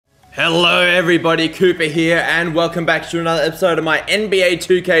Hello everybody, Cooper here, and welcome back to another episode of my NBA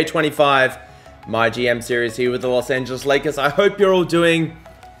 2K25 MyGM series here with the Los Angeles Lakers. I hope you're all doing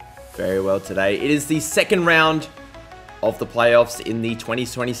very well today. It is the second round of the playoffs in the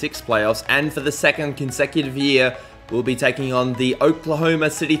 2026 playoffs, and for the second consecutive year, we'll be taking on the Oklahoma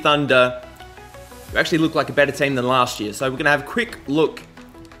City Thunder, who actually look like a better team than last year. So we're going to have a quick look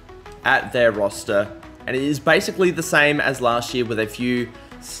at their roster, and it is basically the same as last year with a few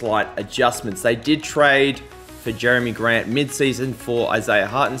slight adjustments. They did trade for Jeremy Grant mid-season for Isaiah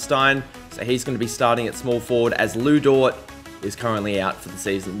Hartenstein, so he's going to be starting at small forward as Lou Dort is currently out for the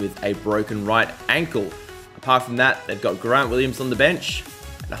season with a broken right ankle. Apart from that, they've got Grant Williams on the bench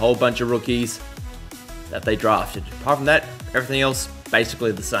and a whole bunch of rookies that they drafted. Apart from that, everything else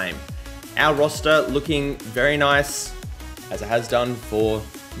basically the same. Our roster looking very nice, as it has done for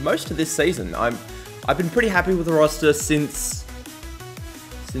most of this season. I've been pretty happy with the roster since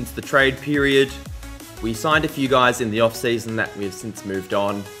the trade period. We signed a few guys in the offseason that we've since moved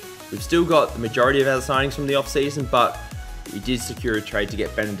on. We've still got the majority of our signings from the offseason, but we did secure a trade to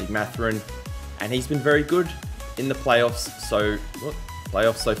get Benedict Mathurin, and he's been very good in the playoffs. So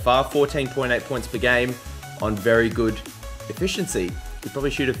far, 14.8 points per game on very good efficiency. Could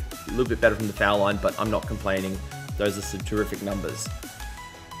probably shoot a little bit better from the foul line, but I'm not complaining. Those are some terrific numbers.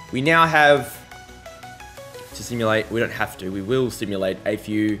 We now have to simulate, we don't have to, we will simulate a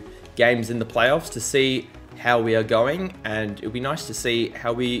few games in the playoffs to see how we are going, and it'll be nice to see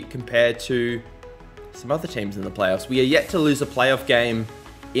how we compare to some other teams in the playoffs. We are yet to lose a playoff game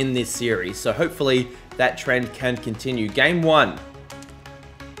in this series, so hopefully that trend can continue. Game 1.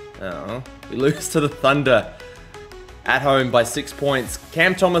 We lose to the Thunder at home by 6 points.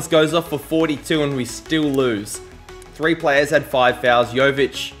 Cam Thomas goes off for 42 and we still lose. 3 players had 5 fouls.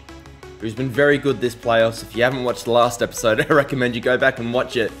 Jovic, who's been very good this playoffs. If you haven't watched the last episode, I recommend you go back and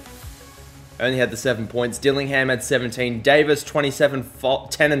watch it. Only had the 7 points. Dillingham had 17. Davis, 27,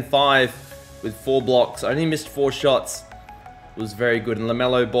 10 and 5 with 4 blocks. Only missed 4 shots. Was very good. And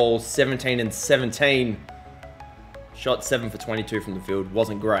LaMelo Ball, 17 and 17. Shot 7 for 22 from the field.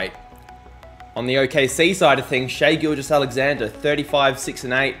 Wasn't great. On the OKC side of things, Shai Gilgeous-Alexander, 35, 6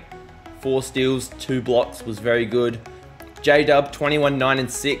 and 8. 4 steals, 2 blocks. Was very good. J-Dub, 21, 9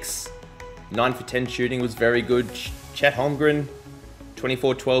 and 6. 9 for 10 shooting was very good. Chet Holmgren,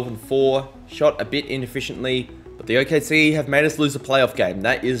 24, 12 and 4. Shot a bit inefficiently, but the OKC have made us lose a playoff game.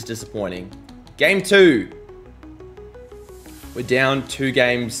 That is disappointing. Game 2. We're down 2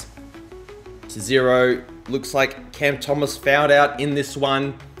 games to 0. Looks like Cam Thomas fouled out in this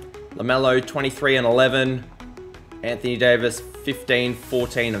one. LaMelo, 23 and 11. Anthony Davis, 15,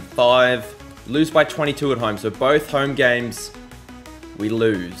 14 and 5. Lose by 22 at home, so both home games we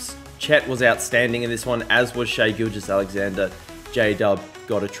lose. Chet was outstanding in this one, as was Shai Gilgeous-Alexander. J-Dub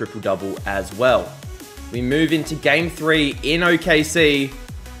got a triple-double as well. We move into Game 3 in OKC.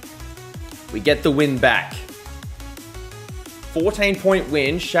 We get the win back. 14-point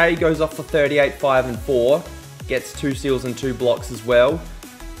win. Shai goes off for 38, 5 and 4. Gets 2 steals and 2 blocks as well.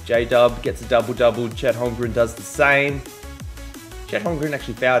 J-Dub gets a double-double. Chet Holmgren does the same. Chet Holmgren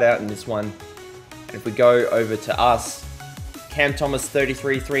actually fouled out in this one. And if we go over to us, Cam Thomas,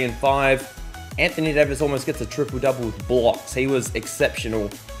 33, 3 and 5. Anthony Davis almost gets a triple-double with blocks. He was exceptional.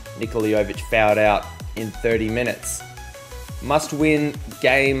 Nikola Jovic fouled out in 30 minutes. Must win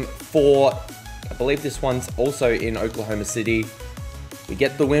Game 4. I believe this one's also in Oklahoma City. We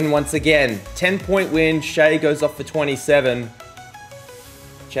get the win once again. 10-point win. Shai goes off for 27.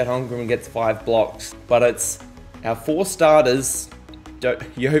 Chet Holmgren gets 5 blocks. But it's our 4 starters,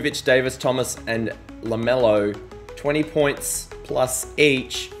 Jovic, Davis, Thomas, and LaMelo, 20 points plus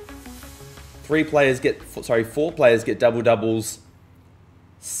each. 4 players get double-doubles.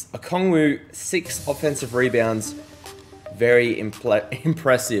 Okongwu, 6 offensive rebounds. Very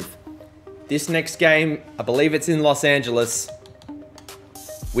impressive. This next game, I believe it's in Los Angeles.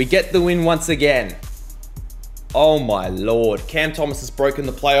 We get the win once again. Oh my lord. Cam Thomas has broken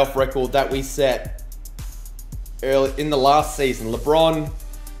the playoff record that we set early in the last season. LeBron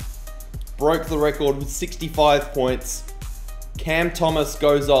broke the record with 65 points. Cam Thomas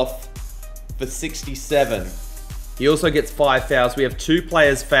goes off for 67. He also gets 5 fouls. We have 2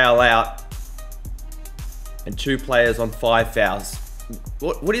 players foul out and 2 players on 5 fouls.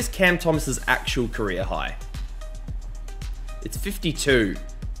 What is Cam Thomas's actual career high? It's 52.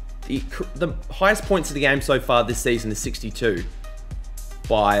 The highest points of the game so far this season is 62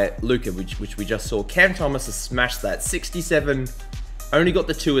 by Luka, which we just saw. Cam Thomas has smashed that. 67, only got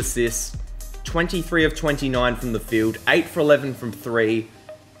the 2 assists. 23 of 29 from the field, 8 for 11 from 3,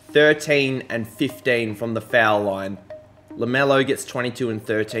 13 and 15 from the foul line. LaMelo gets 22 and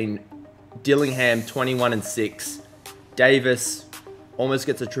 13. Dillingham 21 and 6. Davis almost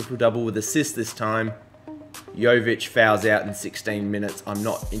gets a triple-double with assists this time. Jovic fouls out in 16 minutes. I'm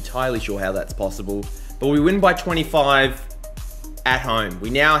not entirely sure how that's possible. But we win by 25 at home. We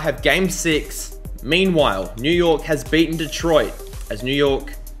now have Game 6. Meanwhile, New York has beaten Detroit as New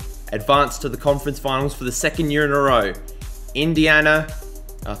York advanced to the conference finals for the second year in a row. Indiana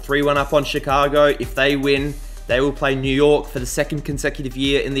are 3-1 up on Chicago. If they win, they will play New York for the second consecutive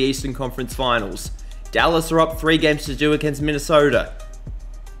year in the Eastern Conference Finals. Dallas are up 3 games to 2 against Minnesota.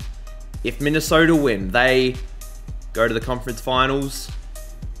 If Minnesota win, they go to the conference finals.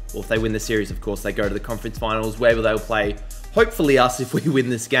 Well, if they win the series, of course, they go to the conference finals, where they'll play, hopefully, us if we win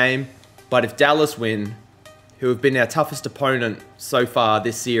this game. But if Dallas win, who have been our toughest opponent so far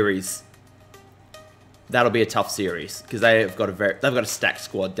this series, that'll be a tough series because they've got a stacked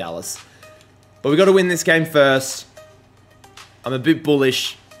squad, Dallas. But we've got to win this game first. I'm a bit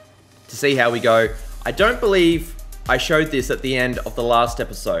bullish to see how we go. I don't believe I showed this at the end of the last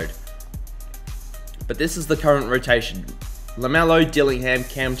episode. But this is the current rotation. LaMelo, Dillingham,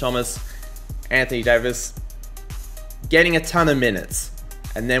 Cam Thomas, Anthony Davis getting a ton of minutes.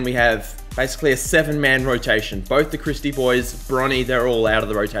 And then we have basically a 7-man rotation. Both the Christie boys, Bronny, they're all out of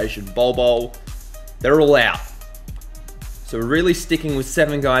the rotation. Bol, they're all out. So we're really sticking with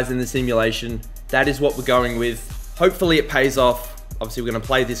 7 guys in the simulation. That is what we're going with. Hopefully it pays off. Obviously we're going to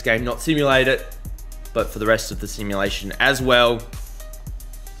play this game, not simulate it, but for the rest of the simulation as well.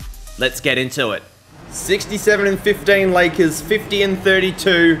 Let's get into it. 67 and 15 Lakers, 50 and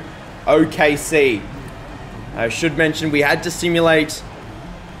 32 OKC. I should mention we had to simulate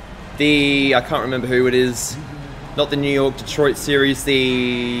I can't remember who it is, not the New York Detroit series,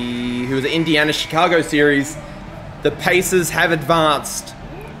 who was the Indiana Chicago series. The Pacers have advanced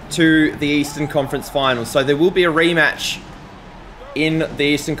to the Eastern Conference Finals, so there will be a rematch in the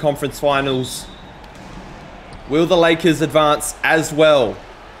Eastern Conference Finals. Will the Lakers advance as well?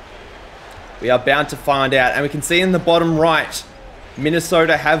 We are bound to find out. And we can see in the bottom right,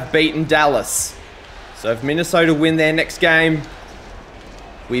 Minnesota have beaten Dallas. So if Minnesota win their next game,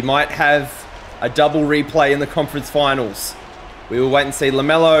 we might have a double replay in the conference finals. We will wait and see.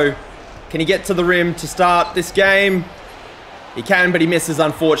 LaMelo, can he get to the rim to start this game? He can, but he misses,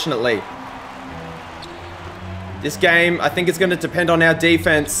 unfortunately. This game, I think it's going to depend on our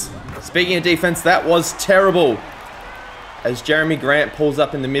defense. Speaking of defense, that was terrible. As Jeremy Grant pulls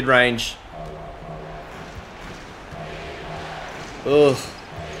up in the mid-range. Ugh.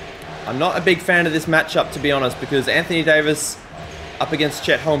 I'm not a big fan of this matchup, to be honest, because Anthony Davis up against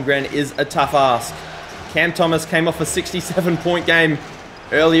Chet Holmgren is a tough ask. Cam Thomas came off a 67-point game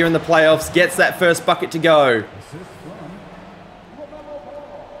earlier in the playoffs, gets that first bucket to go.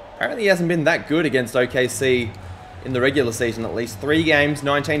 Apparently he hasn't been that good against OKC in the regular season, at least. 3 games,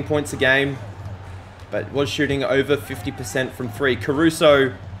 19 points a game, but was shooting over 50% from 3.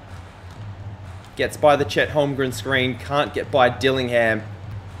 Caruso gets by the Chet Holmgren screen, can't get by Dillingham.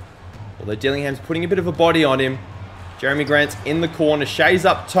 Although Dillingham's putting a bit of a body on him. Jeremy Grant's in the corner, Shea's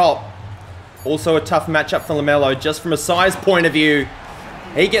up top. Also a tough matchup for LaMelo, just from a size point of view.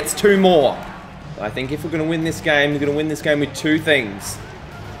 He gets 2 more. I think if we're going to win this game, we're going to win this game with 2 things.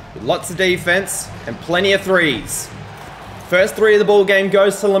 With lots of defense and plenty of threes. First 3 of the ball game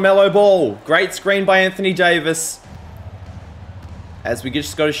goes to LaMelo Ball. Great screen by Anthony Davis. As we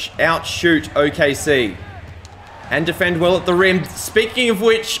just got to outshoot OKC. And defend well at the rim. Speaking of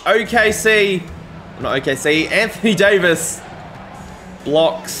which, Anthony Davis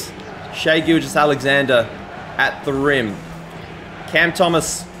blocks Shai Gilgeous-Alexander at the rim. Cam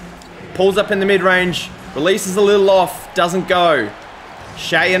Thomas pulls up in the mid-range, releases a little off, doesn't go.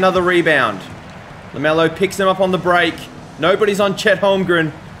 Shai another rebound. LaMelo picks him up on the break. Nobody's on Chet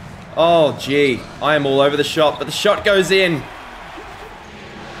Holmgren. Oh, gee. I am all over the shot, but the shot goes in.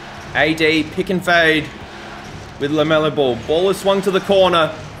 AD pick and fade with LaMelo Ball. Ball is swung to the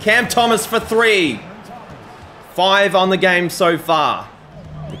corner. Cam Thomas for 3. 5 on the game so far.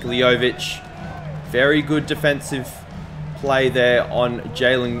 Nikola Jovic. Very good defensive play there on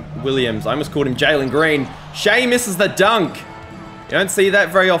Jalen Williams. I almost called him Jalen Green. Shai misses the dunk. You don't see that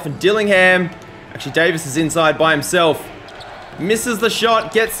very often. Dillingham. Actually, Davis is inside by himself. Misses the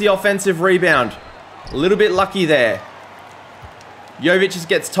shot. Gets the offensive rebound. A little bit lucky there. Jovic just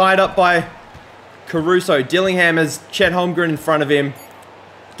gets tied up by Caruso. Dillingham has Chet Holmgren in front of him.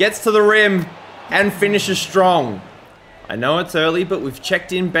 Gets to the rim and finishes strong. I know it's early, but we've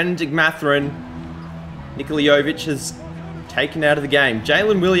checked in Benedict Mathurin. Nikola Jovic has taken out of the game.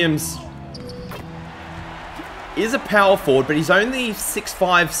 Jalen Williams is a power forward, but he's only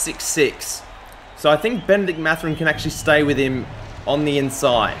 6'5", 6'6". So I think Benedict Mathurin can actually stay with him on the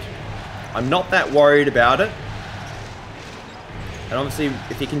inside. I'm not that worried about it. And obviously,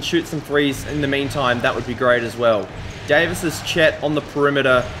 if he can shoot some threes in the meantime, that would be great as well. Davis is Chet on the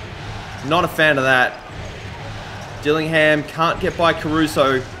perimeter. Not a fan of that. Dillingham can't get by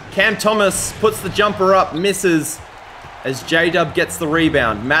Caruso. Cam Thomas puts the jumper up, misses as J-Dub gets the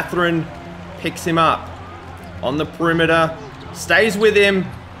rebound. Mathurin picks him up on the perimeter, stays with him,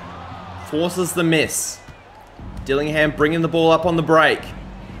 forces the miss. Dillingham bringing the ball up on the break.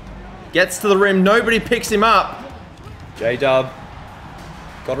 Gets to the rim, nobody picks him up. J-Dub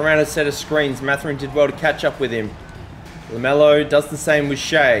got around a set of screens. Mathurin did well to catch up with him. LaMelo does the same with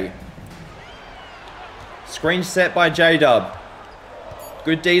Shea. Screen set by J-Dub.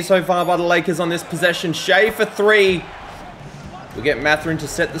 Good D so far by the Lakers on this possession. Shea for three. We'll get Mathurin to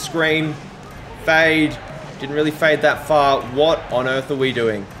set the screen. Fade. Didn't really fade that far. What on earth are we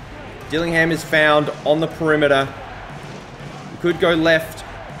doing? Dillingham is found on the perimeter. We could go left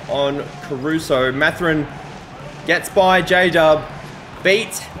on Caruso. Mathurin gets by J-Dub.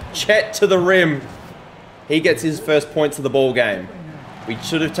 Beats Chet to the rim. He gets his first points of the ball game. We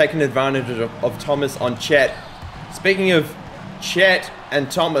should have taken advantage of Thomas on Chet. Speaking of Chet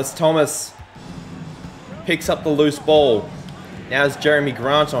and Thomas, Thomas picks up the loose ball. Now it's Jeremy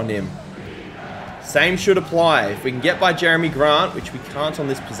Grant on him. Same should apply. If we can get by Jeremy Grant, which we can't on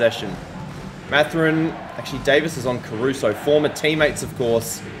this possession. Mathurin, actually Davis is on Caruso. Former teammates, of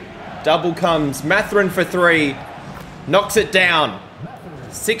course. Double comes. Mathurin for three. Knocks it down.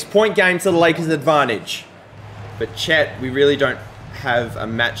 6-point game to the Lakers' advantage. But Chet, we really don't have a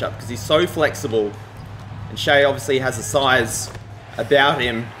matchup because he's so flexible. And Shea obviously has a size about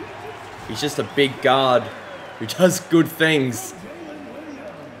him. He's just a big guard who does good things.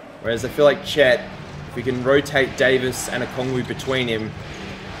 Whereas I feel like Chet, if we can rotate Davis and Okongwu between him,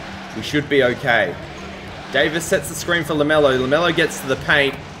 we should be okay. Davis sets the screen for LaMelo. LaMelo gets to the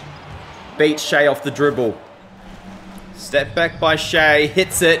paint. Beats Shea off the dribble. Step back by Shea.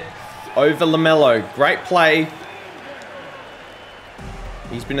 Hits it over LaMelo. Great play.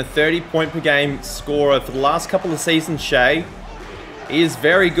 He's been a 30-point per game scorer for the last couple of seasons, Shea. He is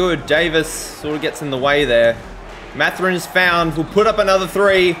very good. Davis sort of gets in the way there. Mathurin is found. Will put up another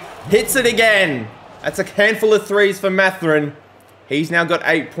three. Hits it again. That's a handful of threes for Mathurin. He's now got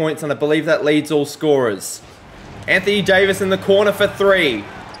 8 points, and I believe that leads all scorers. Anthony Davis in the corner for three.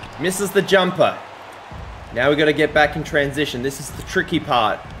 Misses the jumper. Now we've got to get back in transition. This is the tricky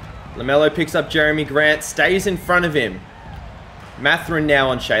part. LaMelo picks up Jeremy Grant. Stays in front of him. Mathurin now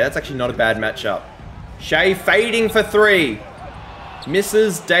on Shea. That's actually not a bad matchup. Shea fading for three.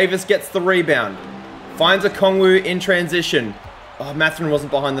 Misses. Davis gets the rebound. Finds Okongwu in transition. Oh, Mathurin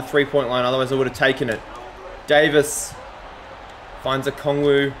wasn't behind the three-point line. Otherwise, I would have taken it. Davis finds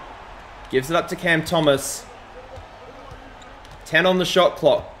Okongwu. Gives it up to Cam Thomas. 10 on the shot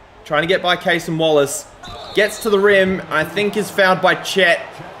clock. Trying to get by Cason Wallace. Gets to the rim. I think is fouled by Chet.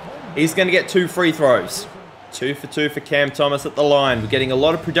 He's going to get 2 free throws. 2 for 2 for Cam Thomas at the line. We're getting a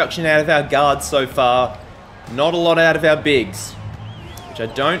lot of production out of our guards so far. Not a lot out of our bigs. Which I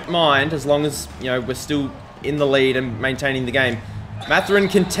don't mind as long as, you know, we're still in the lead and maintaining the game. Mathurin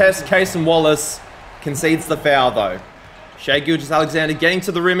contests Cason Wallace. Concedes the foul though. Shai Gilgeous-Alexander getting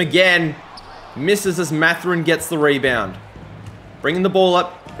to the rim again. Misses as Mathurin gets the rebound. Bringing the ball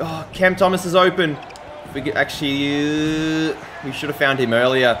up. Oh, Cam Thomas is open. We should have found him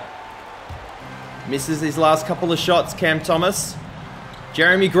earlier. Misses his last couple of shots, Cam Thomas.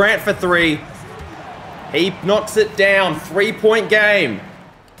 Jeremy Grant for three. He knocks it down. 3-point game.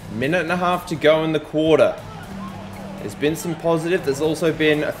 Minute and a half to go in the quarter. There's been some positive. There's also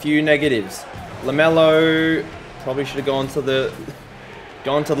been a few negatives. LaMelo probably should have gone to the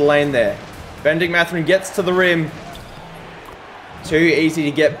lane there. Benedict Mathurin gets to the rim. Too easy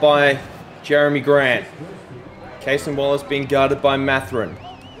to get by Jeremy Grant. Cason Wallace being guarded by Mathurin.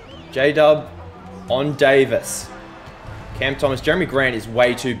 J-Dub on Davis. Cam Thomas. Jeremy Grant is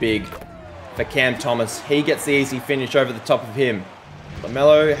way too big for Cam Thomas. He gets the easy finish over the top of him.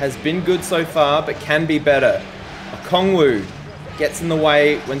 LaMelo has been good so far, but can be better. Okongwu gets in the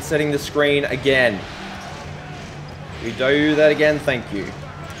way when setting the screen again. We do that again, thank you.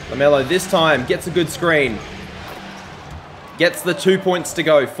 LaMelo this time gets a good screen. Gets the 2 points to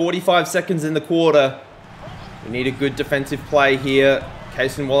go. 45 seconds in the quarter. We need a good defensive play here.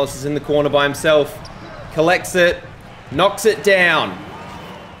 Cason Wallace is in the corner by himself. Collects it. Knocks it down.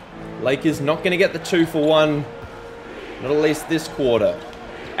 Lakers not going to get the 2 for 1. Not at least this quarter.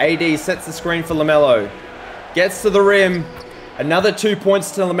 AD sets the screen for LaMelo. Gets to the rim. Another 2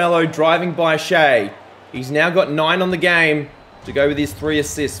 points to LaMelo driving by Shea. He's now got 9 on the game. to go with his 3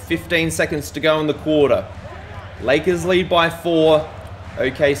 assists. 15 seconds to go in the quarter. Lakers lead by 4.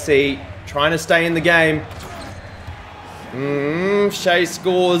 OKC trying to stay in the game. Shea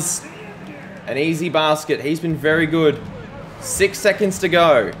scores an easy basket. He's been very good. 6 seconds to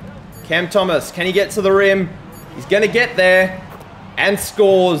go. Cam Thomas, can he get to the rim? He's going to get there and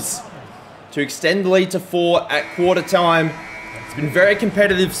scores to extend the lead to 4 at quarter time. It's been very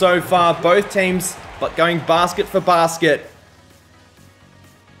competitive so far. Both teams but going basket for basket.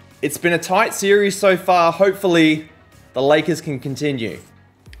 It's been a tight series so far. Hopefully, the Lakers can continue.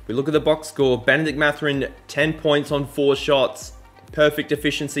 We look at the box score. Benedict Mathurin, 10 points on 4 shots. Perfect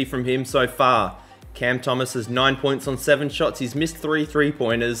efficiency from him so far. Cam Thomas has 9 points on 7 shots. He's missed 3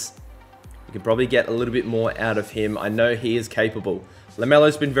 3-pointers. You can probably get a little bit more out of him. I know he is capable.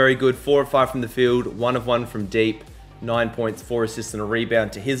 LaMelo's been very good. 4 of 5 from the field. 1 of 1 from deep. 9 points, 4 assists and a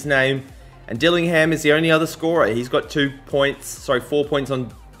rebound to his name. And Dillingham is the only other scorer. He's got 4 points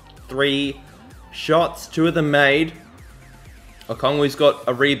on 3 shots. 2 of them made. Okongwu's got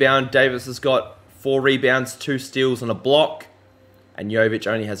a rebound. Davis has got 4 rebounds, 2 steals and a block. And Jovic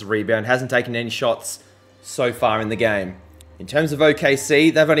only has a rebound. Hasn't taken any shots so far in the game. In terms of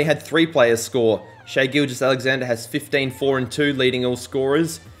OKC, they've only had 3 players score. Shai Gilgeous-Alexander has 15, 4 and 2, leading all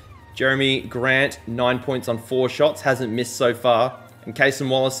scorers. Jeremy Grant, 9 points on 4 shots. Hasn't missed so far. And Cason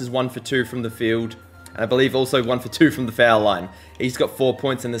Wallace is 1 for 2 from the field. And I believe also 1 for 2 from the foul line. He's got 4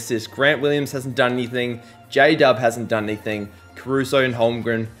 points and assists. Grant Williams hasn't done anything. J-Dub hasn't done anything. Caruso and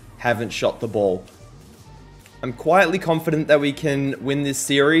Holmgren haven't shot the ball. I'm quietly confident that we can win this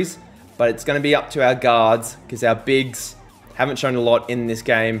series, but it's going to be up to our guards because our bigs haven't shown a lot in this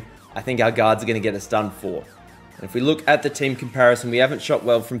game. I think our guards are going to get us done for. And if we look at the team comparison, we haven't shot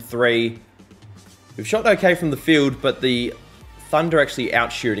well from 3. We've shot okay from the field, but the Thunder are actually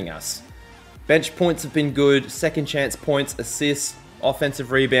out-shooting us. Bench points have been good. Second chance points, assists,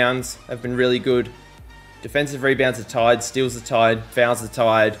 offensive rebounds have been really good. Defensive rebounds are tied, steals are tied, fouls are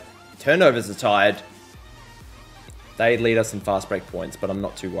tied, turnovers are tied. They lead us in fast break points, but I'm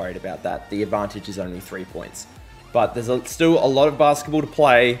not too worried about that. The advantage is only 3 points. But there's still a lot of basketball to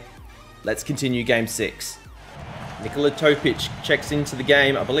play. Let's continue game 6. Nikola Topic checks into the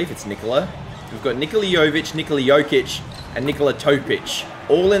game. I believe it's Nikola. We've got Nikola Jovic, Nikola Jokic, and Nikola Topic.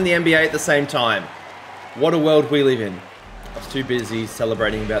 All in the NBA at the same time. What a world we live in. I was too busy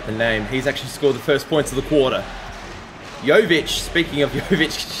celebrating about the name. He's actually scored the first points of the quarter. Jovic, speaking of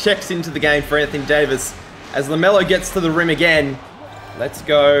Jovic, checks into the game for Anthony Davis. As LaMelo gets to the rim again, let's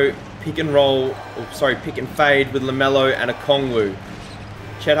go pick and fade with LaMelo and Okongwu.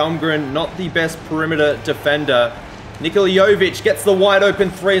 Chet Holmgren, not the best perimeter defender. Nikola Jovic gets the wide open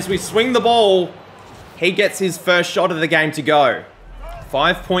 3 as we swing the ball. He gets his first shot of the game to go.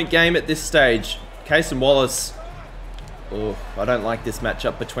 5-point game at this stage. Cason Wallace. Oh, I don't like this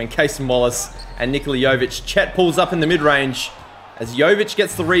matchup between Cason Wallace and Nikola Jovic. Chet pulls up in the mid-range as Jovic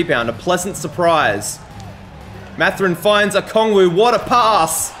gets the rebound. A pleasant surprise. Mathurin finds Okongwu. What a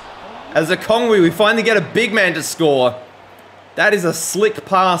pass! As Okongwu, we finally get a big man to score. That is a slick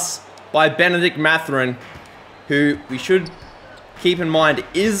pass by Benedict Mathurin, who we should keep in mind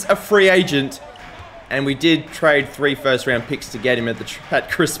is a free agent. And we did trade 3 first-round picks to get him at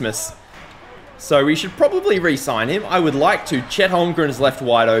Christmas. So we should probably re-sign him. I would like to. Chet Holmgren is left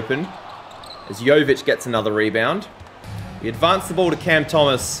wide open as Jovic gets another rebound. We advance the ball to Cam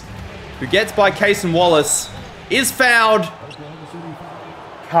Thomas, who gets by Cason Wallace. Is fouled.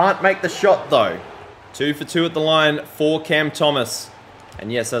 Can't make the shot though. 2 for 2 at the line for Cam Thomas.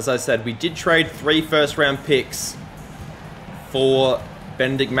 And yes, as I said, we did trade 3 first-round picks for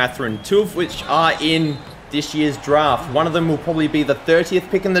Benedict Mathurin, 2 of which are in this year's draft. One of them will probably be the 30th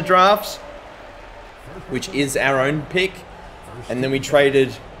pick in the draft, which is our own pick. And then we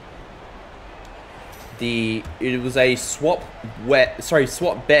traded it was a swap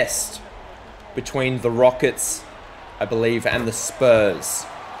best between the Rockets, I believe, and the Spurs.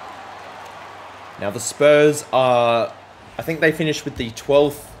 Now the Spurs are, I think they finished with the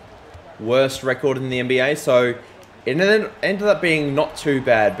 12th worst record in the NBA, so it ended up being not too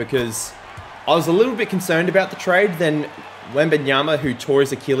bad because I was a little bit concerned about the trade. Then Wembanyama, who tore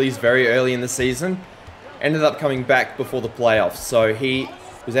his Achilles very early in the season, ended up coming back before the playoffs, so he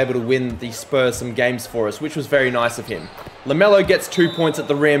was able to win the Spurs some games for us, which was very nice of him. LaMelo gets 2 points at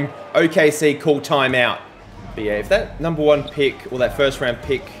the rim. OKC call timeout. But yeah, if that #1 pick, or that first-round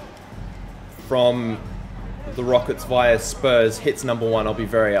pick from the Rockets via Spurs hits #1, I'll be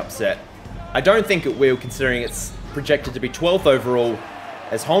very upset. I don't think it will, considering it's projected to be 12th overall,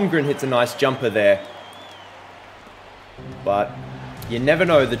 as Holmgren hits a nice jumper there. But you never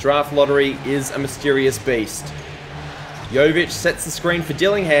know, the draft lottery is a mysterious beast. Jovic sets the screen for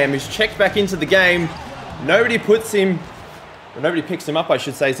Dillingham, who's checked back into the game. Nobody picks him up, I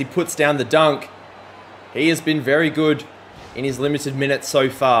should say, as he puts down the dunk. He has been very good in his limited minutes so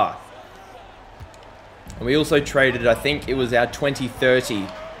far. And we also traded, I think it was our 2030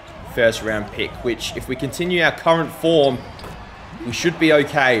 first round pick, which if we continue our current form, we should be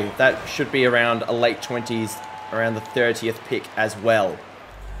okay. That should be around a late 20s, around the 30th pick as well.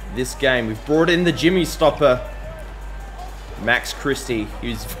 This game, we've brought in the Jimmy stopper, Max Christie,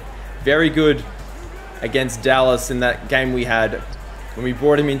 who's very good against Dallas in that game we had when we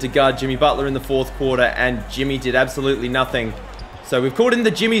brought him in to guard Jimmy Butler in the fourth quarter, and Jimmy did absolutely nothing. So we've called him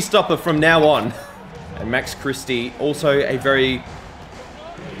the Jimmy stopper from now on. And Max Christie, also a very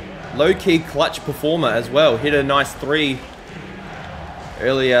low-key clutch performer as well. Hit a nice 3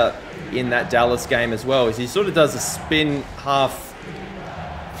 earlier in that Dallas game as well, as he sort of does a spin half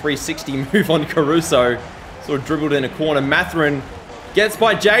 360 move on Caruso. Sort of dribbled in a corner. Mathurin gets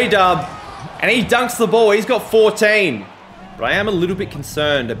by J-Dub, and he dunks the ball. He's got 14. But I am a little bit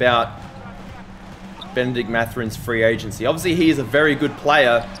concerned about Benedict Mathurin's free agency. Obviously, he is a very good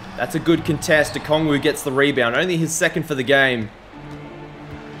player. That's a good contest. Okongwu gets the rebound. Only his second for the game.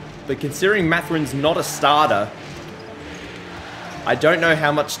 But considering Mathurin's not a starter, I don't know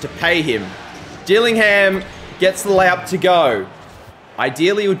how much to pay him. Dillingham gets the layup to go.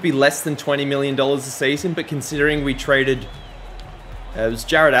 Ideally, it would be less than $20 million a season, but considering we traded... it was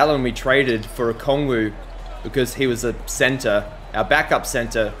Jared Allen we traded for Okongwu because he was a center, our backup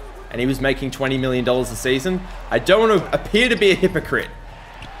center, and he was making $20 million a season. I don't want to appear to be a hypocrite,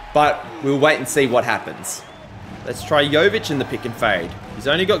 but we'll wait and see what happens. Let's try Jovic in the pick and fade. He's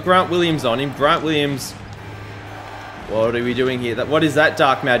only got Grant Williams on him. Grant Williams... what are we doing here? What is that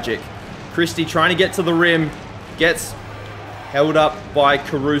dark magic? Christie trying to get to the rim. Gets held up by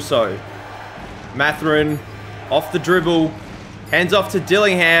Caruso. Mathurin off the dribble. Hands off to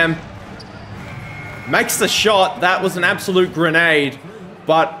Dillingham. Makes the shot. That was an absolute grenade,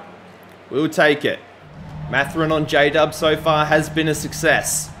 but we'll take it. Mathurin on J-Dub so far has been a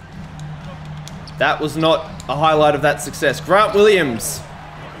success. That was not a highlight of that success. Grant Williams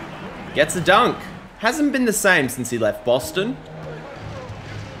gets a dunk. Hasn't been the same since he left Boston,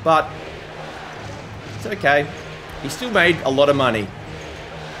 but it's okay. He still made a lot of money.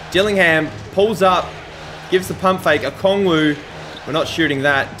 Dillingham pulls up, gives the pump fake. Okongwu, we're not shooting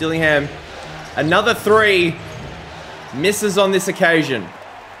that. Dillingham, another 3, misses on this occasion.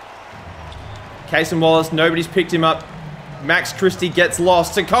 Cason Wallace, nobody's picked him up. Max Christie gets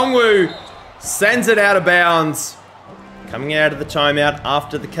lost. Okongwu sends it out of bounds. Coming out of the timeout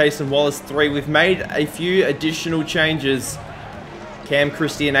after the Cason Wallace 3. We've made a few additional changes. Cam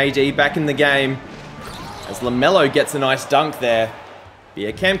Christie and AD back in the game, as LaMelo gets a nice dunk there. But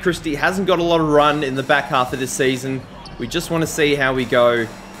yeah, Cam Christie hasn't got a lot of run in the back half of this season. We just want to see how we go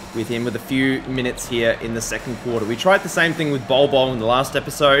with him with a few minutes here in the second quarter. We tried the same thing with Bol Bol in the last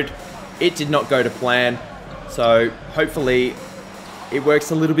episode. It did not go to plan. So hopefully it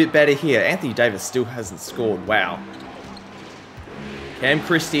works a little bit better here. Anthony Davis still hasn't scored. Wow. Cam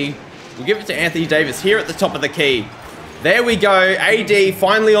Christie, we'll give it to Anthony Davis here at the top of the key. There we go, AD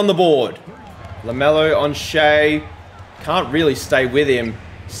finally on the board. LaMelo on Shea, can't really stay with him.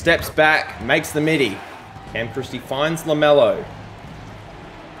 Steps back, makes the midi. Cam Christie finds LaMelo.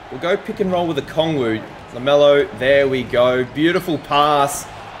 We'll go pick and roll with Okongwu. LaMelo, there we go, beautiful pass.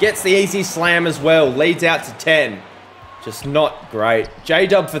 Gets the easy slam as well, leads out to 10. Just not great.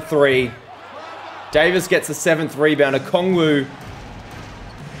 J-Dub for 3. Davis gets a 7th rebound. Okongwu,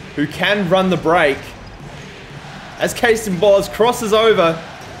 who can run the break, as Cason Wallace crosses over.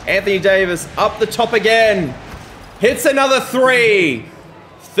 Anthony Davis up the top again. Hits another 3.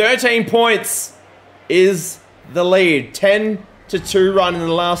 13 points is the lead. 10-2 run in the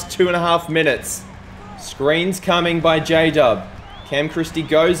last 2.5 minutes. Screens coming by J-Dub. Cam Christie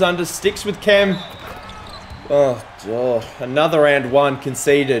goes under, sticks with Cam. Oh, another and 1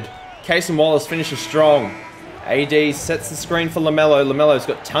 conceded. Cason Wallace finishes strong. AD sets the screen for LaMelo. LaMelo's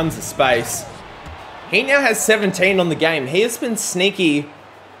got tons of space. He now has 17 on the game. He has been sneaky,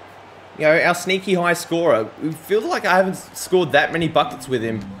 you know, our sneaky high scorer. We feel like I haven't scored that many buckets with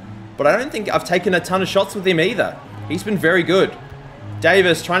him, but I don't think I've taken a ton of shots with him either. He's been very good.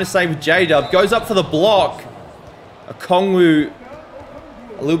 Davis trying to save with J-Dub. Goes up for the block. Okongwu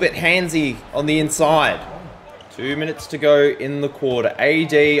a little bit handsy on the inside. 2 minutes to go in the quarter.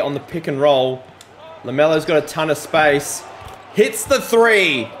 AD on the pick and roll. LaMelo's got a ton of space. Hits the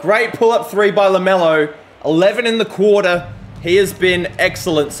 3. Great pull-up 3 by LaMelo. 11 in the quarter. He has been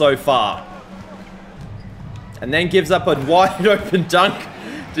excellent so far. And then gives up a wide open dunk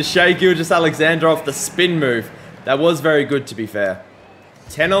to Shai Gilgeous-Alexander off the spin move. That was very good, to be fair.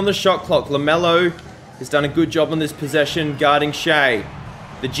 10 on the shot clock. LaMelo has done a good job on this possession, guarding Shea.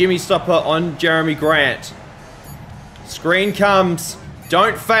 The Jimmy stopper on Jeremy Grant. Screen comes.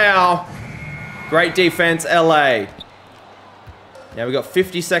 Don't foul. Great defense, LA. Now we've got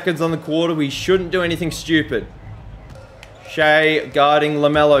 50 seconds on the quarter. We shouldn't do anything stupid. Shea guarding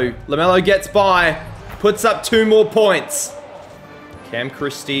LaMelo. LaMelo gets by. Puts up 2 more points. Cam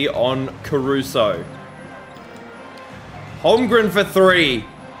Christie on Caruso. Holmgren for 3.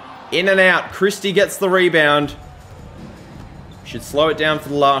 In and out. Christie gets the rebound. Should slow it down for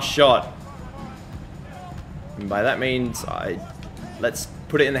the last shot. And by that means, let's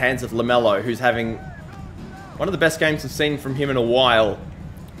put it in the hands of LaMelo, who's having one of the best games we've seen from him in a while.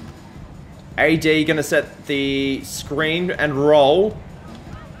 AD gonna set the screen and roll.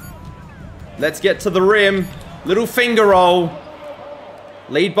 Let's get to the rim. Little finger roll.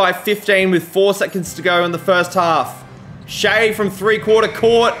 Lead by 15 with 4 seconds to go in the first half. Shea from 3-quarter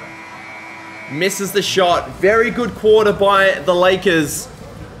court. Misses the shot. Very good quarter by the Lakers.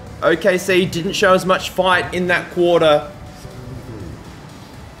 OKC didn't show as much fight in that quarter.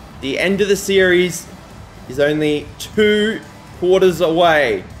 The end of the series is only 2 quarters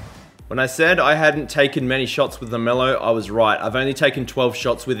away. When I said I hadn't taken many shots with LaMelo, I was right. I've only taken 12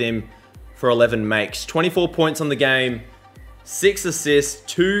 shots with him for 11 makes. 24 points on the game, 6 assists,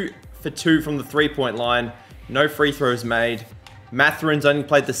 2 for 2 from the 3-point line. No free throws made. Mathurin's only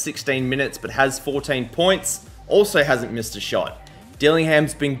played the 16 minutes but has 14 points. Also hasn't missed a shot.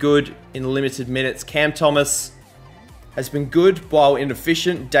 Dillingham's been good in the limited minutes. Cam Thomas has been good while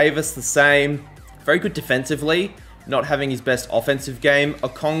inefficient. Davis the same. Very good defensively. Not having his best offensive game.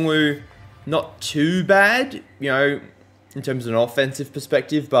 Okongwu, not too bad, you know, in terms of an offensive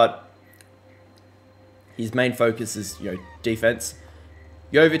perspective, but his main focus is, you know, defense.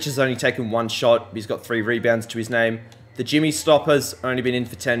 Jovic has only taken 1 shot. He's got 3 rebounds to his name. The Jimmy stopper's only been in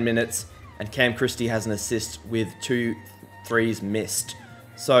for 10 minutes, and Cam Christie has an assist with 2 threes missed.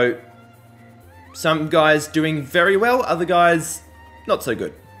 So, some guys doing very well, other guys not so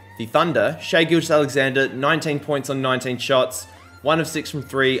good. The Thunder, Shai Gilgeous-Alexander, 19 points on 19 shots, 1 of 6 from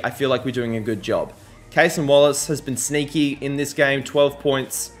 3. I feel like we're doing a good job. Cason Wallace has been sneaky in this game, 12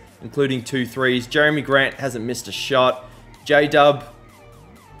 points, including 2 threes. Jeremy Grant hasn't missed a shot. J-Dub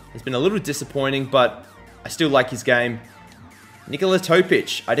has been a little disappointing, but I still like his game. Nikola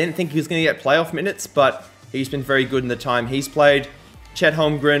Topic, I didn't think he was going to get playoff minutes, but he's been very good in the time he's played. Chet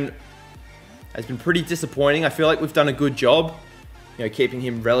Holmgren has been pretty disappointing. I feel like we've done a good job, you know, keeping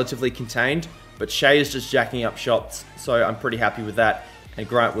him relatively contained, but Shea is just jacking up shots, so I'm pretty happy with that. And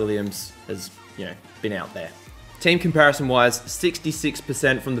Grant Williams has, you know, been out there. Team comparison-wise,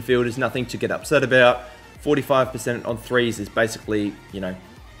 66% from the field is nothing to get upset about. 45% on threes is basically, you know,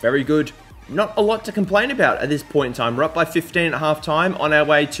 very good. Not a lot to complain about at this point in time. We're up by 15 at halftime, on our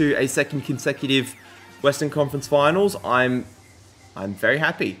way to a second consecutive Western Conference Finals. I'm very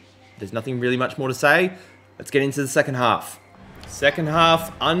happy. There's nothing really much more to say. Let's get into the second half. Second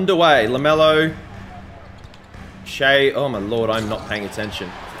half underway. LaMelo, Shea. Oh my lord, I'm not paying attention.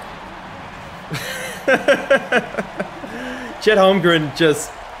 Chet Holmgren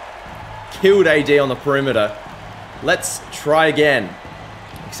just killed AD on the perimeter. Let's try again.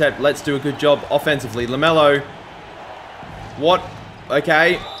 Except let's do a good job offensively. LaMelo. What?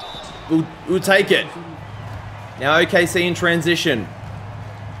 Okay. We'll take it. Now OKC in transition.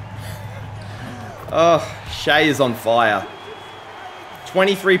 Oh, Shea is on fire.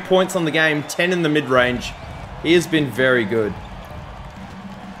 23 points on the game, 10 in the mid-range. He has been very good.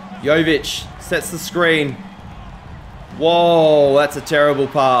 Jovic sets the screen. Whoa, that's a terrible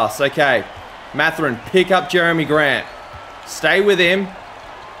pass. Okay. Mathurin, pick up Jeremy Grant. Stay with him.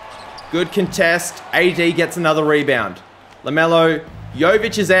 Good contest. AD gets another rebound. LaMelo,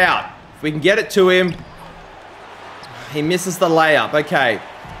 Jovic is out. If we can get it to him. He misses the layup. Okay.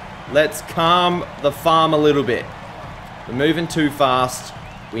 Let's calm the farm a little bit. We're moving too fast.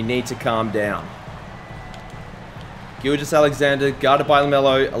 We need to calm down. Gilgeous-Alexander, guarded by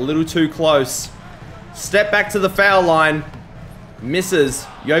LaMelo, a little too close. Step back to the foul line. Misses.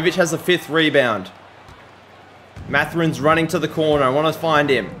 Jovic has a 5th rebound. Mathurin's running to the corner. I want to find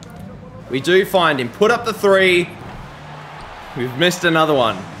him. We do find him. Put up the 3. We've missed another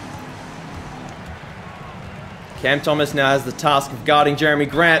one. Cam Thomas now has the task of guarding Jeremy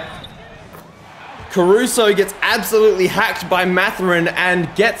Grant. Caruso gets absolutely hacked by Mathurin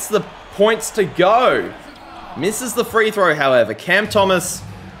and gets the points to go. Misses the free throw, however. Cam Thomas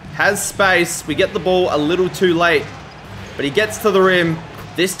has space. We get the ball a little too late, but he gets to the rim.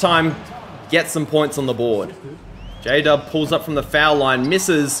 This time, gets some points on the board. J-Dub pulls up from the foul line,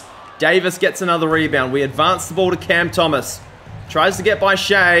 misses. Davis gets another rebound. We advance the ball to Cam Thomas. Tries to get by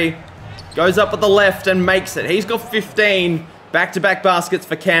Shea. Goes up at the left and makes it. He's got 15 back-to-back baskets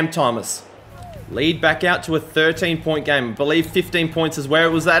for Cam Thomas. Lead back out to a 13-point game. I believe 15 points is where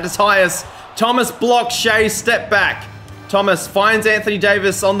it was at its highest. Thomas blocks Shea's step back. Thomas finds Anthony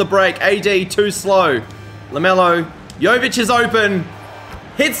Davis on the break. AD too slow. LaMelo. Jovic is open.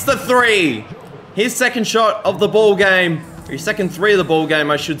 Hits the three. His second shot of the ball game. Or his second three of the ball game,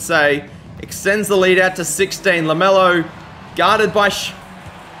 I should say. Extends the lead out to 16. LaMelo guarded by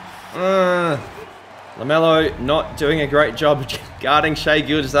LaMelo not doing a great job guarding Shai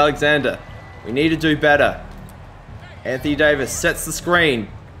Gilgeous-Alexander. We need to do better. Anthony Davis sets the screen.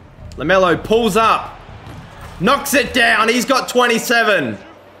 LaMelo pulls up. Knocks it down. He's got 27.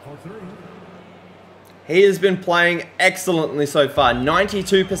 He has been playing excellently so far.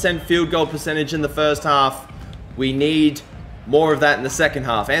 92% field goal percentage in the first half. We need more of that in the second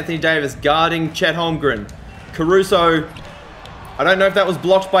half. Anthony Davis guarding Chet Holmgren. Caruso. I don't know if that was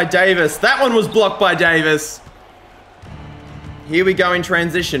blocked by Davis. That one was blocked by Davis. Here we go in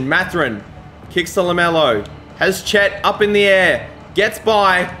transition. Mathurin kicks to LaMelo. Has Chet up in the air. Gets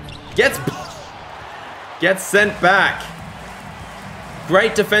by. Gets sent back.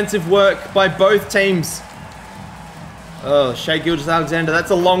 Great defensive work by both teams. Oh, Shai Gilgeous-Alexander.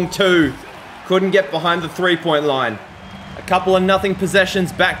 That's a long two. Couldn't get behind the three-point line. A couple of nothing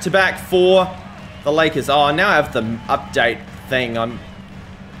possessions back-to-back for the Lakers. Oh, now I have the update thing. I'd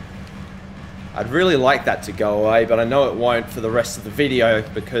really like that to go away, but I know it won't for the rest of the video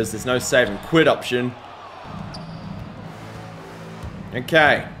because there's no save and quit option.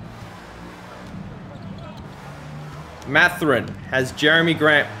 Okay. Mathurin has Jeremy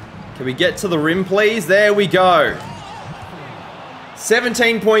Grant. Can we get to the rim, please? There we go.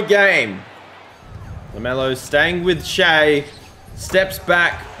 17-point game. LaMelo staying with Shai. Steps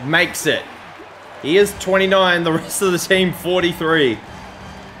back, makes it. He is 29, the rest of the team 43.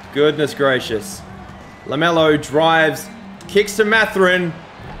 Goodness gracious. LaMelo drives, kicks to Mathurin.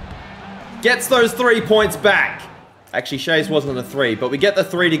 Gets those 3 points back. Actually, Shai's wasn't a three, but we get the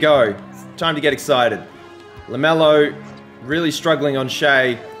three to go. Time to get excited. LaMelo really struggling on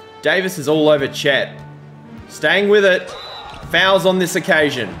Shai. Davis is all over Chet. Staying with it. Fouls on this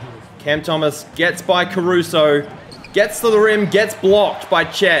occasion. Cam Thomas gets by Caruso. Gets to the rim, gets blocked by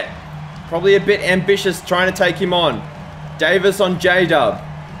Chet. Probably a bit ambitious trying to take him on. Davis on J-Dub.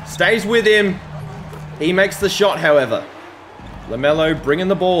 Stays with him. He makes the shot, however. LaMelo bringing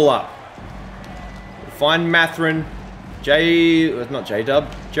the ball up. We find Mathurin. Not J-Dub.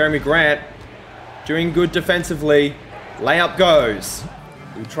 Jeremy Grant. Doing good defensively. Layup goes.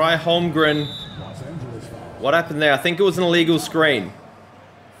 We try Holmgren. What happened there? I think it was an illegal screen.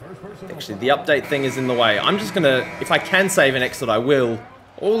 Actually, the update thing is in the way. I'm just gonna, if I can save an exit, I will.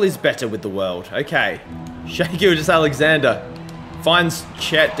 All is better with the world. Okay. Shai Gilgeous-Alexander finds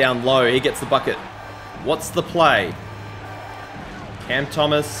Chet down low. He gets the bucket. What's the play? Cam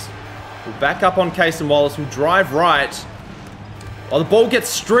Thomas will back up on Case and Wallace. Will drive right. Oh, the ball gets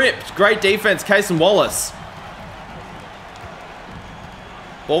stripped. Great defense, Case and Wallace.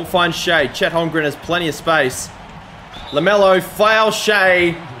 Ball finds Shai. Chet Holmgren has plenty of space. LaMelo fouls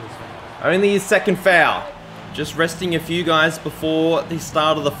Shai. Only his second foul. Just resting a few guys before the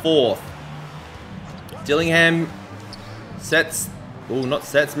start of the fourth. Dillingham sets... Oh, not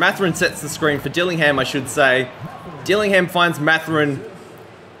sets. Mathurin sets the screen for Dillingham, I should say. Dillingham finds Mathurin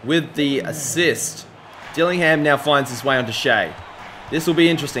with the assist. Dillingham now finds his way onto Shai. This will be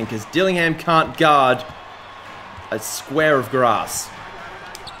interesting because Dillingham can't guard a square of grass.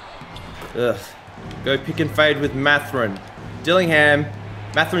 Ugh. Go pick and fade with Mathurin. Dillingham.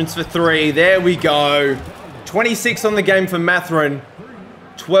 Mathurin's for three. There we go. 26 on the game for Mathurin.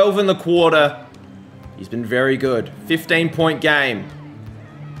 12 in the quarter. He's been very good. 15-point game.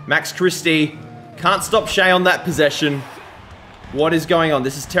 Max Christie can't stop Shai on that possession. What is going on?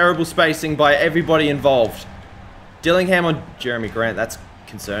 This is terrible spacing by everybody involved. Dillingham on Jeremy Grant. That's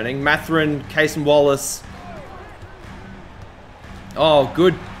concerning. Mathurin, Case and Wallace. Oh,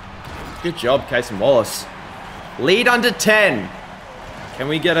 good. Good job, Case and Wallace. Lead under 10. Can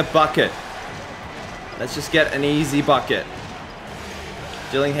we get a bucket? Let's just get an easy bucket.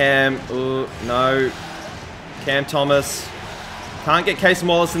 Dillingham. Ooh, no. Cam Thomas. Can't get Case and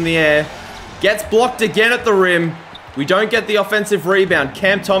Wallace in the air. Gets blocked again at the rim. We don't get the offensive rebound.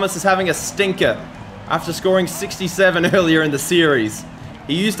 Cam Thomas is having a stinker after scoring 67 earlier in the series.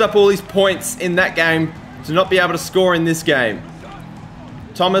 He used up all his points in that game to not be able to score in this game.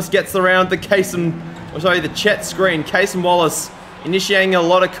 Thomas gets around the the Chet screen. Case and Wallace initiating a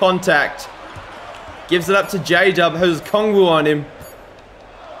lot of contact. Gives it up to J-Dub, who's Kongwu on him.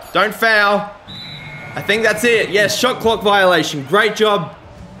 Don't foul. I think that's it. Yes, shot clock violation. Great job.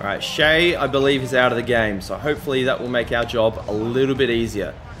 All right, Shea, I believe, is out of the game. So hopefully that will make our job a little bit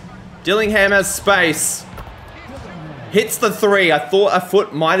easier. Dillingham has space. Hits the three. I thought a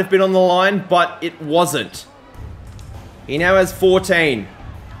foot might have been on the line, but it wasn't. He now has 14.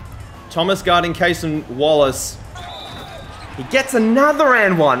 Thomas guarding Cason Wallace. He gets another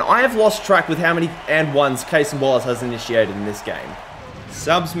and one. I have lost track with how many and ones Cason Wallace has initiated in this game.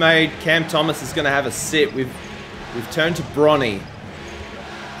 Subs made. Cam Thomas is going to have a sit. We've turned to Bronny,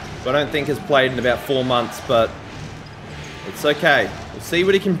 who I don't think has played in about 4 months, but it's okay. We'll see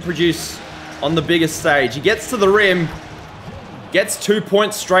what he can produce on the biggest stage. He gets to the rim, gets 2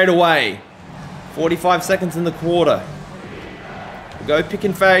 points straight away. 45 seconds in the quarter. We'll go pick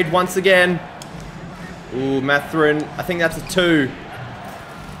and fade once again. Ooh, Mathurin. I think that's a 2.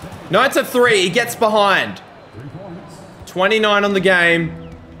 No, it's a 3. He gets behind. 29 on the game.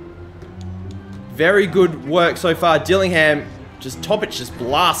 Very good work so far. Dillingham, Topic just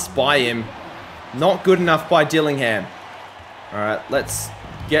blasts by him. Not good enough by Dillingham. All right, let's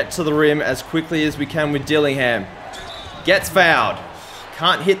get to the rim as quickly as we can with Dillingham. Gets fouled.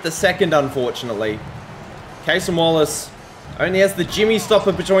 Can't hit the second, unfortunately. Cason Wallace only has the Jimmy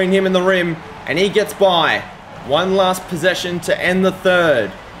stopper between him and the rim, and he gets by. One last possession to end the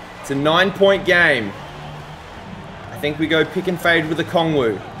third. It's a 9-point game. I think we go pick and fade with the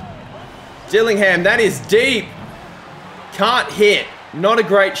Kongwu. Dillingham, that is deep. Can't hit. Not a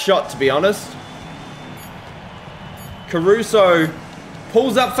great shot, to be honest. Caruso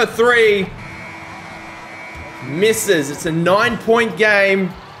pulls up for 3. Misses. It's a 9-point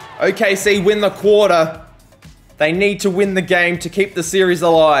game. OKC win the quarter. They need to win the game to keep the series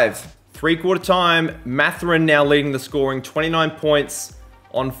alive. 3-quarter time. Mathurin now leading the scoring. 29 points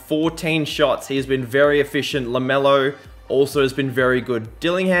on 14 shots. He has been very efficient. LaMelo also has been very good.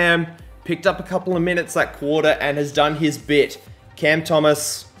 Dillingham picked up a couple of minutes that quarter and has done his bit. Cam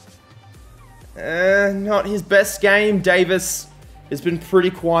Thomas, not his best game. Davis has been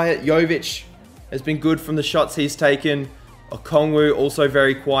pretty quiet. Jovic has been good from the shots he's taken. Okongwu also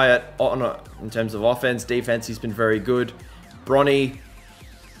very quiet in terms of offense. Defense, he's been very good. Bronny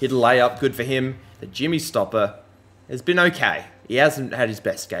hit a layup, good for him. The Jimmy stopper has been okay. He hasn't had his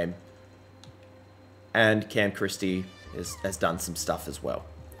best game. And Cam Christie has done some stuff as well.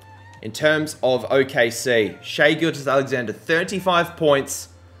 In terms of OKC, Shai Gilgeous-Alexander, 35 points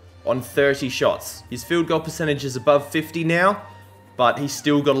on 30 shots. His field goal percentage is above 50 now, but he's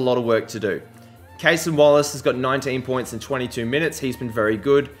still got a lot of work to do. Cason Wallace has got 19 points in 22 minutes. He's been very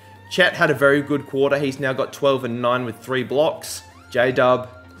good. Chet had a very good quarter. He's now got 12 and 9 with 3 blocks. J-Dub,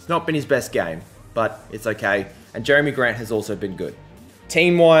 it's not been his best game, but it's okay. And Jeremy Grant has also been good.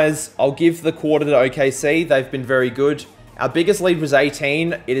 Team-wise, I'll give the quarter to OKC. They've been very good. Our biggest lead was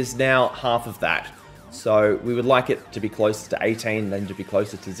 18. It is now half of that. So we would like it to be closer to 18 than to be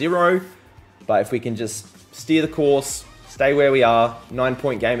closer to 0. But if we can just steer the course, stay where we are,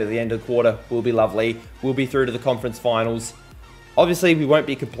 9-point game at the end of the quarter will be lovely. We'll be through to the conference finals. Obviously, we won't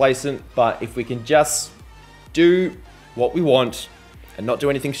be complacent, but if we can just do what we want and not do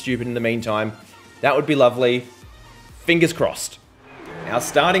anything stupid in the meantime, that would be lovely. Fingers crossed. Our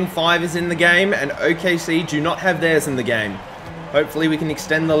starting 5 is in the game, and OKC do not have theirs in the game. Hopefully we can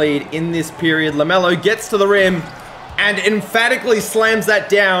extend the lead in this period. LaMelo gets to the rim and emphatically slams that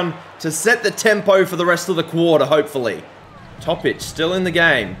down to set the tempo for the rest of the quarter, hopefully. Topic still in the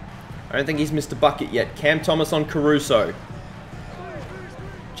game. I don't think he's missed a bucket yet. Cam Thomas on Caruso.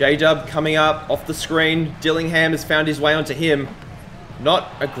 J-Dub coming up off the screen. Dillingham has found his way onto him.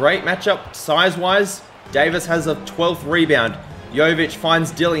 Not a great matchup size-wise. Davis has a 12th rebound. Jovic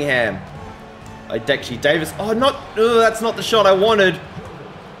finds Dillingham. Actually, Davis... that's not the shot I wanted.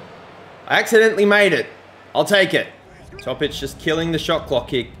 I accidentally made it. I'll take it. Topic just killing the shot clock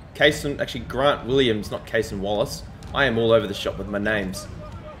here. Grant Williams, not Cason Wallace. I am all over the shop with my names.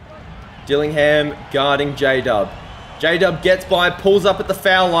 Dillingham guarding J-Dub. J-Dub gets by, pulls up at the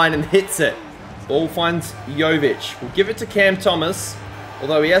foul line and hits it. Ball finds Jovic. We'll give it to Cam Thomas.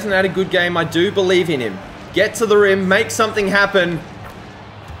 Although he hasn't had a good game, I do believe in him. Get to the rim, make something happen.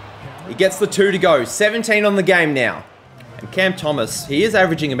 He gets the 2 to go. 17 on the game now. And Cam Thomas, he is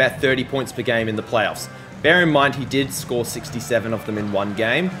averaging about 30 points per game in the playoffs. Bear in mind, he did score 67 of them in one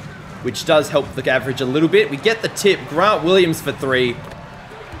game, which does help the average a little bit. We get the tip. Grant Williams for 3.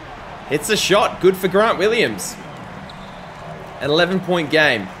 It's a shot. Good for Grant Williams. An 11-point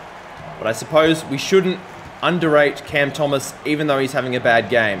game. But I suppose we shouldn't underrate Cam Thomas, even though he's having a bad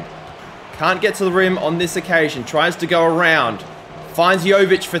game. Can't get to the rim on this occasion. Tries to go around. Finds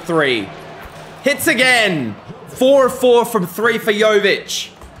Jovic for 3. Hits again. 4 of 4 from 3 for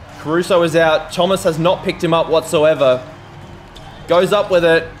Jovic. Caruso is out. Thomas has not picked him up whatsoever. Goes up with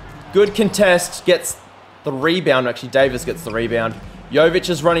it. Good contest. Gets the rebound. Actually, Davis gets the rebound. Jovic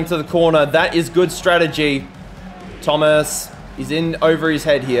is running to the corner. That is good strategy. Thomas is in over his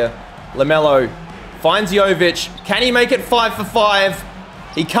head here. LaMelo finds Jovic. Can he make it 5 for 5?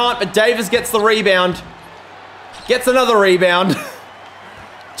 He can't, but Davis gets the rebound. Gets another rebound.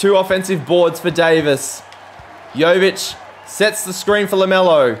 2 offensive boards for Davis. Jovic sets the screen for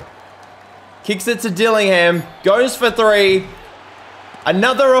LaMelo. Kicks it to Dillingham. Goes for 3.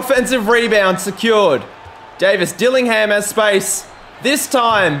 Another offensive rebound secured. Davis, Dillingham has space. This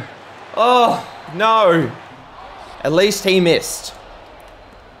time. Oh, no. At least he missed.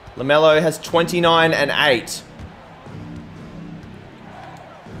 LaMelo has 29 and 8.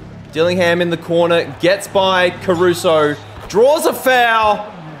 Dillingham in the corner. Gets by Caruso. Draws a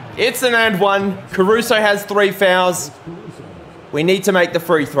foul. It's an and one. Caruso has 3 fouls. We need to make the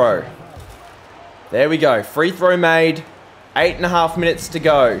free throw. There we go. Free throw made. 8.5 minutes to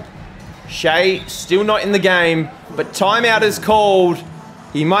go. Shea still not in the game, but timeout is called.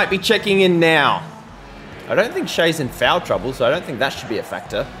 He might be checking in now. I don't think Shea's in foul trouble, so I don't think that should be a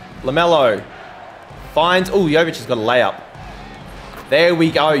factor. LaMelo finds... Oh, Jovic has got a layup. There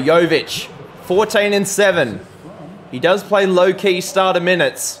we go, Jovic. 14 and 7. He does play low-key starter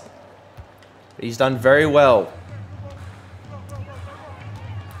minutes, but he's done very well.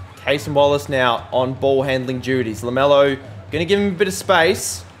 Casey Wallace now on ball handling duties. LaMelo going to give him a bit of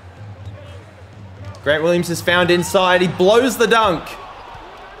space. Grant Williams is found inside. He blows the dunk.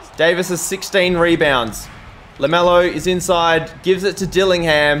 Davis has 16 rebounds. LaMelo is inside. Gives it to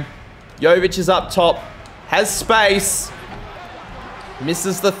Dillingham. Jovic is up top. Has space.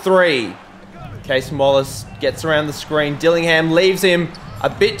 Misses the 3. Casey Wallace gets around the screen. Dillingham leaves him a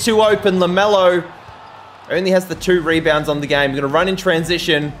bit too open. LaMelo only has the 2 rebounds on the game. We're going to run in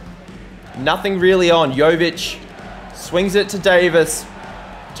transition. Nothing really on. Jovic swings it to Davis.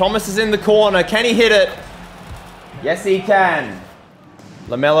 Thomas is in the corner. Can he hit it? Yes, he can.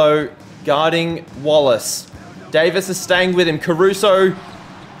 LaMelo guarding Wallace. Davis is staying with him. Caruso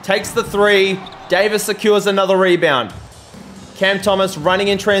takes the 3. Davis secures another rebound. Cam Thomas running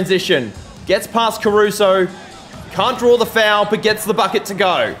in transition. Gets past Caruso. Can't draw the foul, but gets the bucket to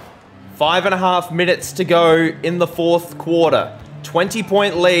go. 5.5 minutes to go in the 4th quarter.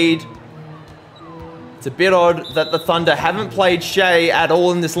 20-point lead. It's a bit odd that the Thunder haven't played Shea at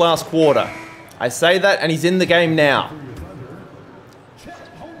all in this last quarter. I say that, and he's in the game now.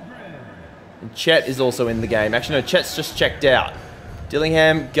 And Chet is also in the game. Actually, no, Chet's just checked out.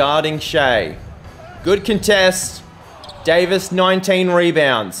 Dillingham guarding Shea. Good contest. Davis, 19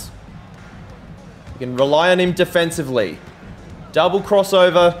 rebounds. You can rely on him defensively. Double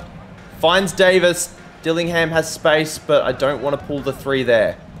crossover. Finds Davis. Dillingham has space, but I don't want to pull the 3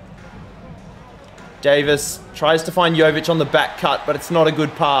 there. Davis tries to find Jovic on the back cut, but it's not a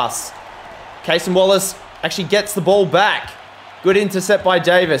good pass. Casey Wallace actually gets the ball back. Good intercept by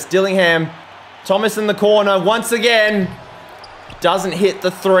Davis. Dillingham. Thomas in the corner once again. Doesn't hit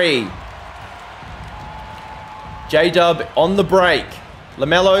the 3. J-Dub on the break.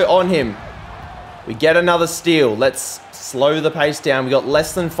 LaMelo on him. We get another steal. Let's slow the pace down. We got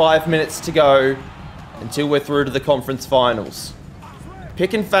less than 5 minutes to go until we're through to the conference finals.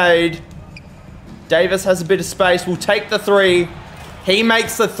 Pick and fade. Davis has a bit of space. We'll take the 3. He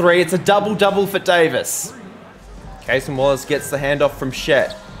makes the 3. It's a double-double for Davis. Casey Wallace gets the handoff from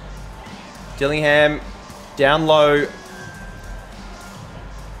Shet. Dillingham down low.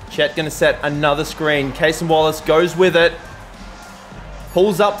 Chet going to set another screen. Casey Wallace goes with it.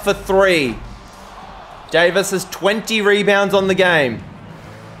 Pulls up for 3. Davis has 20 rebounds on the game.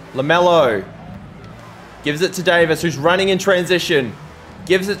 LaMelo gives it to Davis, who's running in transition.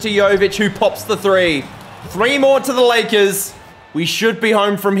 Gives it to Jovic, who pops the 3. 3 more to the Lakers. We should be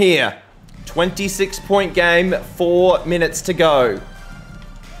home from here. 26-point game, 4 minutes to go.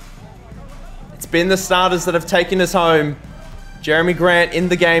 It's been the starters that have taken us home. Jeremy Grant in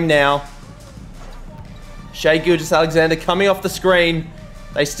the game now. Shai Gilgeous-Alexander coming off the screen.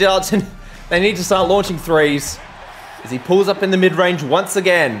 They need to start launching 3s as he pulls up in the mid-range once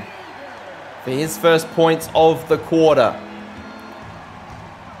again for his first points of the quarter.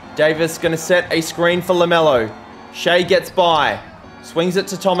 Davis going to set a screen for LaMelo. Shea gets by. Swings it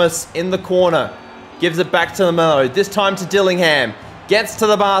to Thomas in the corner. Gives it back to LaMelo. This time to Dillingham. Gets to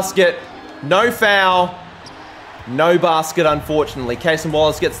the basket. No foul. No basket, unfortunately. Casey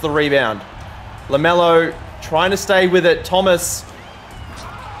Wallace gets the rebound. LaMelo trying to stay with it. Thomas.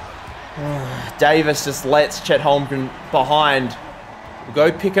 Davis just lets Chet Holmgren behind. We'll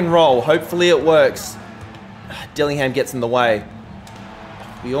go pick and roll. Hopefully it works. Dillingham gets in the way.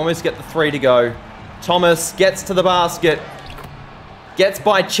 We almost get the 3 to go. Thomas gets to the basket. Gets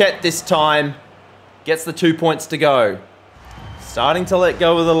by Chet this time. Gets the 2 points to go. Starting to let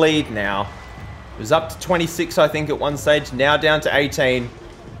go of the lead now. It was up to 26, I think, at one stage. Now down to 18.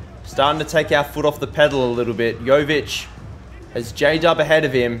 Starting to take our foot off the pedal a little bit. Jovic has J-Dub ahead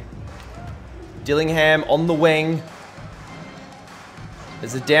of him. Dillingham on the wing.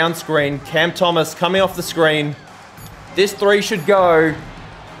 There's a down screen. Cam Thomas coming off the screen. This 3 should go.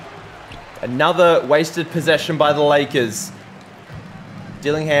 Another wasted possession by the Lakers.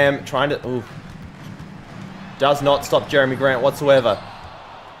 Dillingham trying to... Ooh, does not stop Jeremy Grant whatsoever.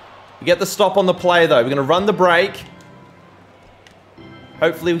 We get the stop on the play, though. We're going to run the break.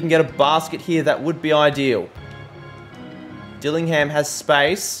 Hopefully we can get a basket here. That would be ideal. Dillingham has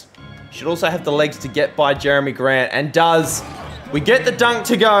space. Should also have the legs to get by Jeremy Grant. And does. We get the dunk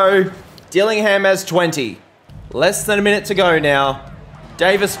to go. Dillingham has 20. Less than a minute to go now.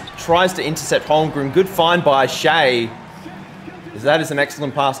 Davis tries to intercept Holmgren. Good find by Shea. That is an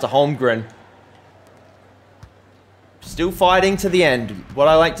excellent pass to Holmgren. Still fighting to the end. What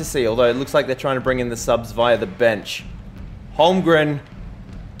I like to see, although it looks like they're trying to bring in the subs via the bench. Holmgren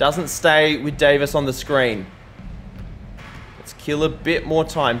doesn't stay with Davis on the screen. Let's kill a bit more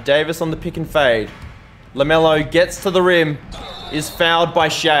time. Davis on the pick and fade. LaMelo gets to the rim. Is fouled by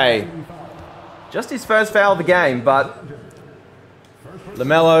Shea. Just his first foul of the game, but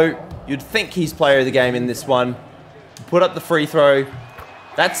LaMelo, you'd think he's player of the game in this one. Put up the free throw.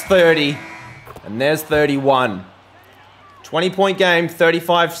 That's 30. And there's 31. 20-point game,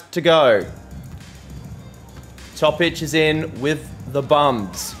 35 to go. Topic is in with the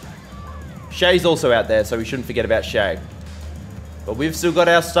bums. Shea's also out there, so we shouldn't forget about Shea. But we've still got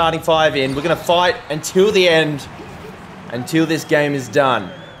our starting 5 in. We're going to fight until the end. Until this game is done.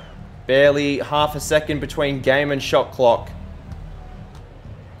 Barely half a second between game and shot clock.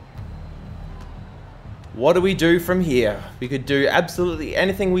 What do we do from here? We could do absolutely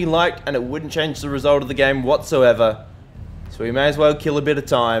anything we liked and it wouldn't change the result of the game whatsoever. So we may as well kill a bit of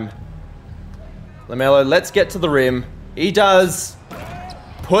time. LaMelo, let's get to the rim. He does.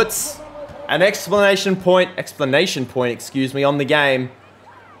 Puts an exclamation point, excuse me, on the game.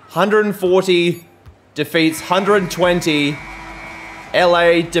 140 defeats 120.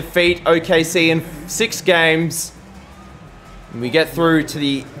 LA defeat OKC in 6 games. And we get through to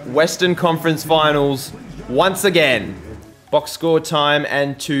the Western Conference Finals once again. Box score time,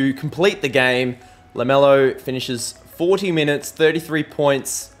 and to complete the game, LaMelo finishes 40 minutes, 33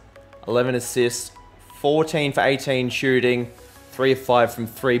 points, 11 assists, 14 for 18 shooting, 3 of 5 from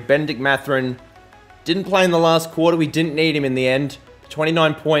 3. Benedict Mathurin didn't play in the last quarter. We didn't need him in the end.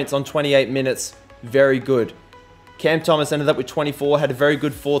 29 points on 28 minutes. Very good. Cam Thomas ended up with 24, had a very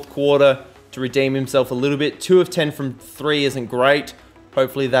good fourth quarter to redeem himself a little bit. 2 of 10 from 3 isn't great.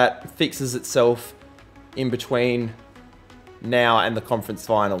 Hopefully that fixes itself in between now and the conference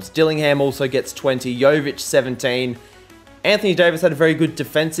finals. Dillingham also gets 20. Jovic 17. Anthony Davis had a very good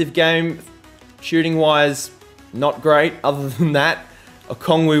defensive game. Shooting-wise, not great. Other than that,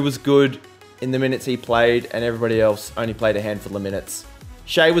 Okongwu was good in the minutes he played, and everybody else only played a handful of minutes.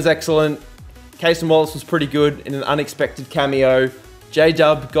 Shea was excellent. Casey Wallace was pretty good in an unexpected cameo.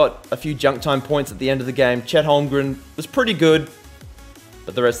 J-Dub got a few junk time points at the end of the game. Chet Holmgren was pretty good,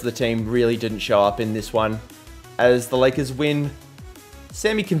 but the rest of the team really didn't show up in this one, as the Lakers win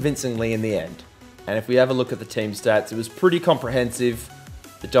semi-convincingly in the end. And if we have a look at the team stats, it was pretty comprehensive.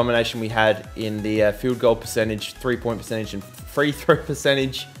 The domination we had in the field goal percentage, 3-point percentage, and free throw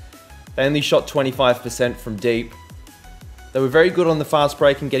percentage. They only shot 25% from deep. They were very good on the fast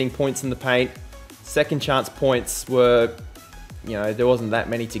break and getting points in the paint. Second chance points were, there wasn't that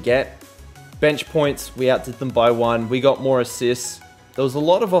many to get. Bench points, we outdid them by 1. We got more assists. There was a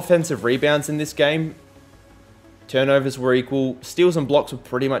lot of offensive rebounds in this game. Turnovers were equal. Steals and blocks were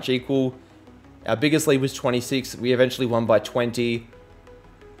pretty much equal. Our biggest lead was 26. We eventually won by 20.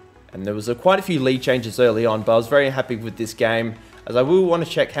 And there was quite a few lead changes early on, but I was very happy with this game, as I will want to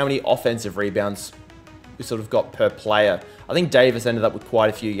check how many offensive rebounds we sort of got per player. I think Davis ended up with quite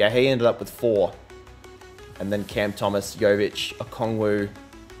a few. Yeah, he ended up with 4. And then Cam Thomas, Jovic, Okongwu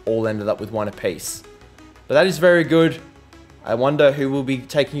all ended up with 1 apiece. But that is very good. I wonder who will be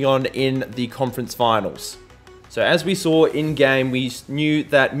taking on in the conference finals. So as we saw in-game, we knew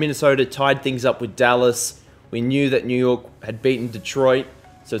that Minnesota tied things up with Dallas. We knew that New York had beaten Detroit.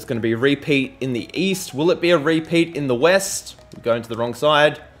 So it's going to be a repeat in the East. Will it be a repeat in the West? We're going to the wrong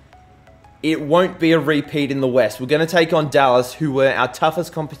side. It won't be a repeat in the West. We're going to take on Dallas, who were our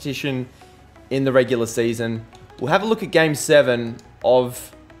toughest competition in the regular season. We'll have a look at Game 7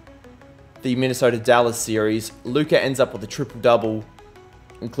 of the Minnesota-Dallas series. Luka ends up with a triple-double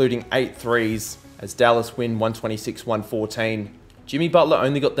including 8 threes, as Dallas win 126-114. Jimmy Butler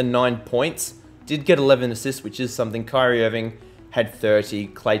only got the 9 points, did get 11 assists, which is something. Kyrie Irving had 30,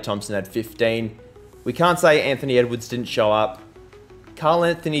 Klay Thompson had 15. We can't say Anthony Edwards didn't show up. Karl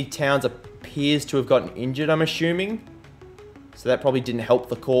Anthony Towns appears to have gotten injured, I'm assuming, so that probably didn't help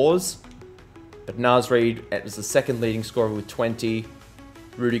the cause. But Naz Reid was the second leading scorer with 20.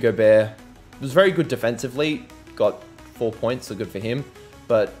 Rudy Gobert was very good defensively, got 4 points, so good for him.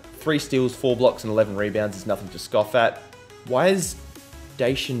 But 3 steals, 4 blocks, and 11 rebounds is nothing to scoff at. Why is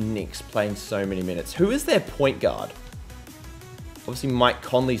Daishen Nix playing so many minutes? Who is their point guard? Obviously, Mike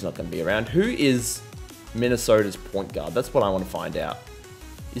Conley's not going to be around. Who is Minnesota's point guard? That's what I want to find out.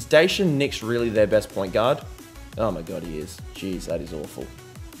 Is Daishen Nix really their best point guard? Oh my god, he is. Jeez, that is awful.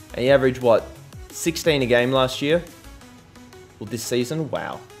 And he averaged, what, 16 a game last year? Well, this season?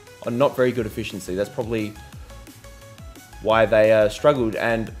 Wow. Not very good efficiency. That's probably why they struggled.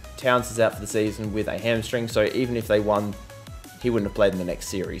 And Towns is out for the season with a hamstring, so even if they won, he wouldn't have played in the next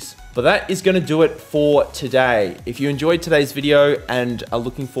series. But that is going to do it for today. If you enjoyed today's video and are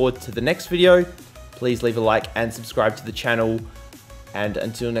looking forward to the next video, please leave a like and subscribe to the channel. And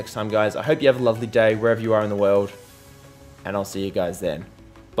until next time, guys, I hope you have a lovely day wherever you are in the world, and I'll see you guys then.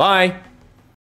 Bye!